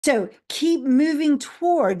So keep moving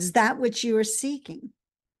towards that which you are seeking.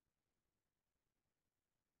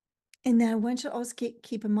 And then I want you to always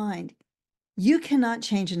keep in mind, you cannot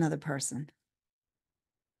change another person.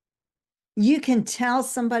 You can tell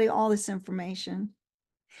somebody all this information.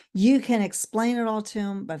 You can explain it all to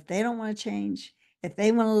them, but if they don't want to change, if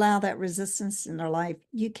they want to allow that resistance in their life,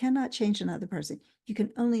 you cannot change another person. You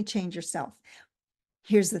can only change yourself.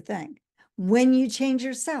 Here's the thing. When you change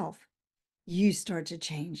yourself, you start to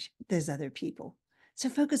change those other people. So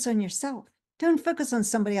focus on yourself. Don't focus on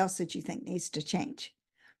somebody else that you think needs to change.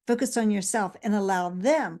 Focus on yourself and allow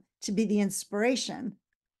them to be the inspiration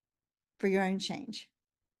for your own change.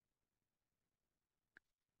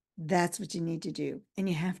 That's what you need to do. And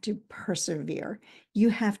you have to persevere. You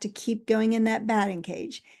have to keep going in that batting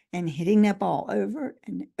cage and hitting that ball over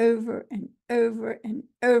and over and over and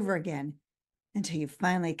over again until you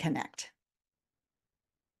finally connect.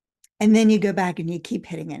 And then you go back and you keep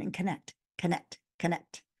hitting it and connect, connect,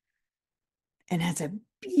 connect. And that's a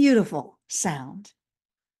beautiful sound.